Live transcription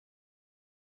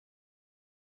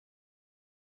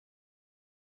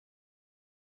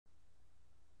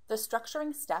The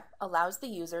structuring step allows the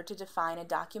user to define a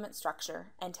document structure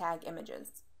and tag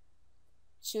images.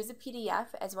 Choose a PDF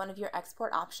as one of your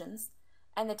export options,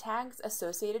 and the tags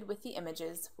associated with the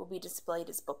images will be displayed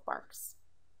as bookmarks.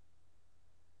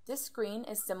 This screen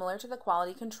is similar to the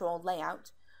quality control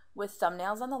layout, with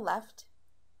thumbnails on the left,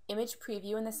 image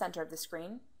preview in the center of the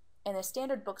screen, and the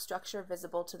standard book structure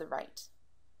visible to the right.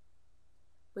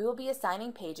 We will be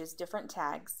assigning pages different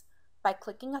tags by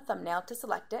clicking a thumbnail to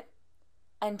select it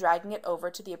and dragging it over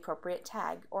to the appropriate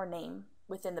tag or name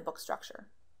within the book structure.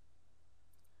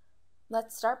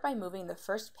 Let's start by moving the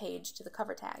first page to the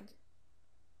cover tag.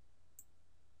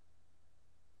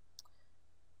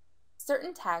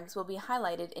 Certain tags will be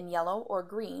highlighted in yellow or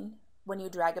green when you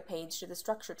drag a page to the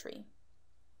structure tree.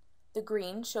 The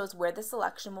green shows where the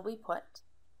selection will be put,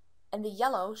 and the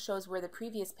yellow shows where the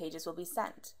previous pages will be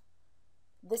sent.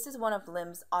 This is one of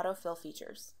LIM's autofill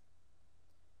features.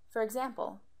 For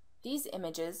example, these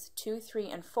images 2, 3,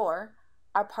 and 4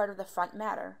 are part of the front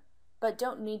matter, but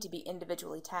don't need to be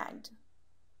individually tagged.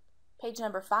 Page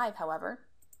number 5, however,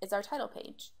 is our title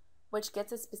page, which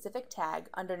gets a specific tag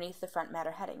underneath the front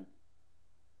matter heading.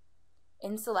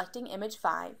 In selecting image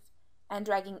 5 and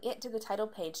dragging it to the title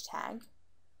page tag,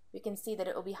 we can see that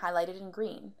it will be highlighted in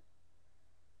green,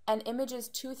 and images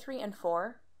 2, 3, and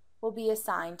 4 will be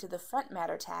assigned to the front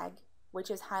matter tag, which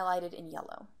is highlighted in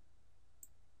yellow.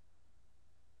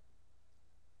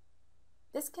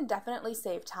 This can definitely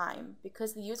save time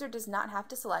because the user does not have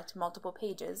to select multiple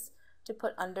pages to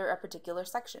put under a particular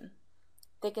section.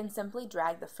 They can simply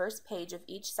drag the first page of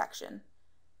each section,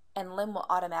 and LIM will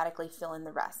automatically fill in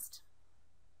the rest.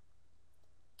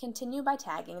 Continue by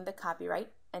tagging the copyright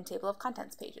and table of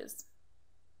contents pages.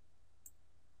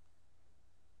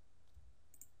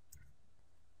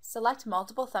 Select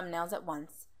multiple thumbnails at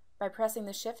once by pressing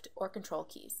the Shift or Control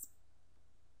keys.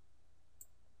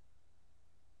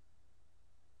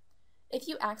 If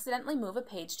you accidentally move a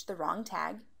page to the wrong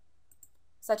tag,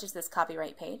 such as this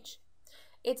copyright page,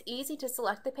 it's easy to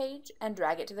select the page and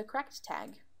drag it to the correct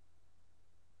tag.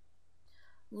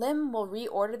 LIM will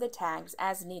reorder the tags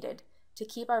as needed to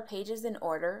keep our pages in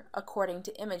order according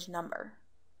to image number.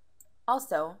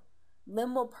 Also,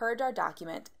 LIM will purge our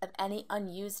document of any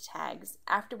unused tags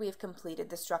after we have completed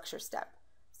the structure step,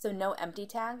 so no empty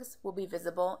tags will be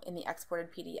visible in the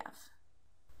exported PDF.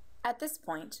 At this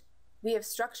point, we have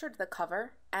structured the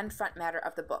cover and front matter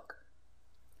of the book.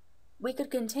 We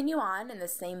could continue on in the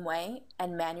same way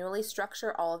and manually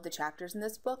structure all of the chapters in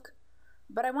this book,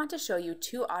 but I want to show you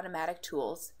two automatic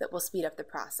tools that will speed up the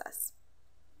process.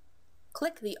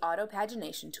 Click the Auto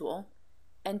Pagination tool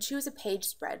and choose a page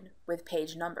spread with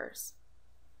page numbers.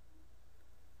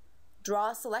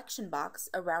 Draw a selection box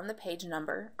around the page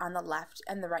number on the left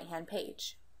and the right-hand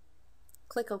page.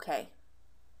 Click OK.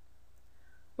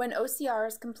 When OCR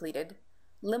is completed,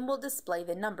 LIM will display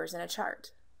the numbers in a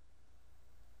chart.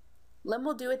 LIM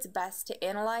will do its best to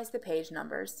analyze the page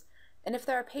numbers, and if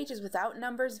there are pages without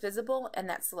numbers visible in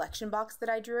that selection box that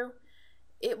I drew,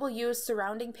 it will use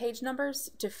surrounding page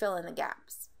numbers to fill in the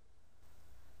gaps.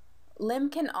 LIM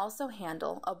can also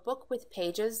handle a book with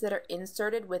pages that are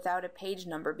inserted without a page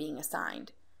number being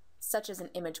assigned, such as an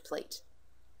image plate.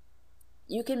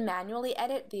 You can manually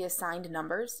edit the assigned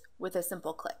numbers with a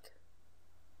simple click.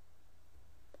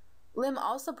 LIM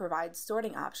also provides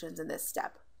sorting options in this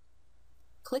step.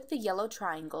 Click the yellow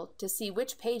triangle to see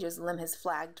which pages LIM has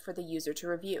flagged for the user to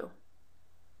review.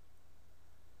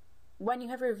 When you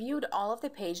have reviewed all of the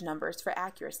page numbers for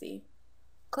accuracy,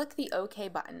 click the OK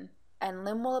button and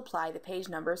LIM will apply the page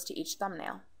numbers to each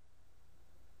thumbnail.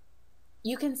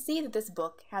 You can see that this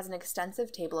book has an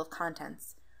extensive table of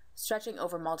contents, stretching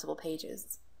over multiple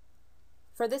pages.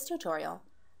 For this tutorial,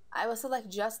 I will select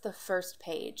just the first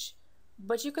page,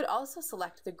 but you could also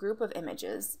select the group of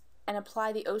images and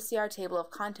apply the OCR table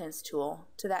of contents tool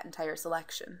to that entire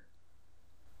selection.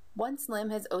 Once LIM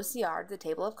has OCR'd the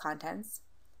table of contents,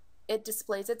 it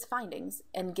displays its findings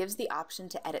and gives the option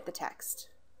to edit the text.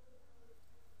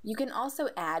 You can also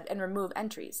add and remove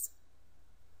entries.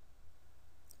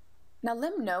 Now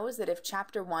LIM knows that if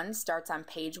Chapter 1 starts on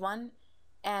page 1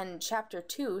 and Chapter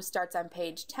 2 starts on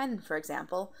page 10, for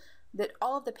example, that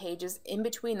all of the pages in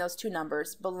between those two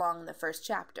numbers belong in the first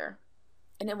chapter,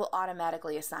 and it will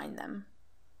automatically assign them.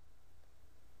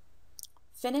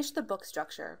 Finish the book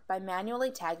structure by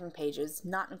manually tagging pages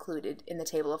not included in the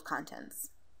table of contents.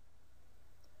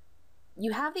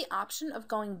 You have the option of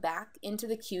going back into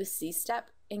the QC step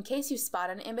in case you spot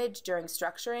an image during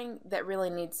structuring that really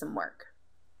needs some work.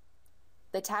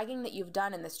 The tagging that you've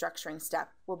done in the structuring step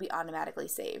will be automatically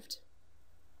saved.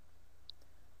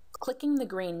 Clicking the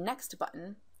green Next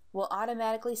button will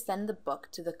automatically send the book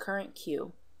to the current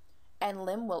queue, and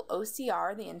LIM will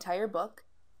OCR the entire book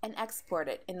and export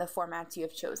it in the formats you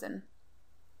have chosen.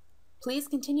 Please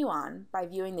continue on by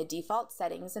viewing the default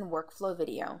settings and workflow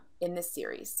video in this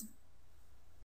series.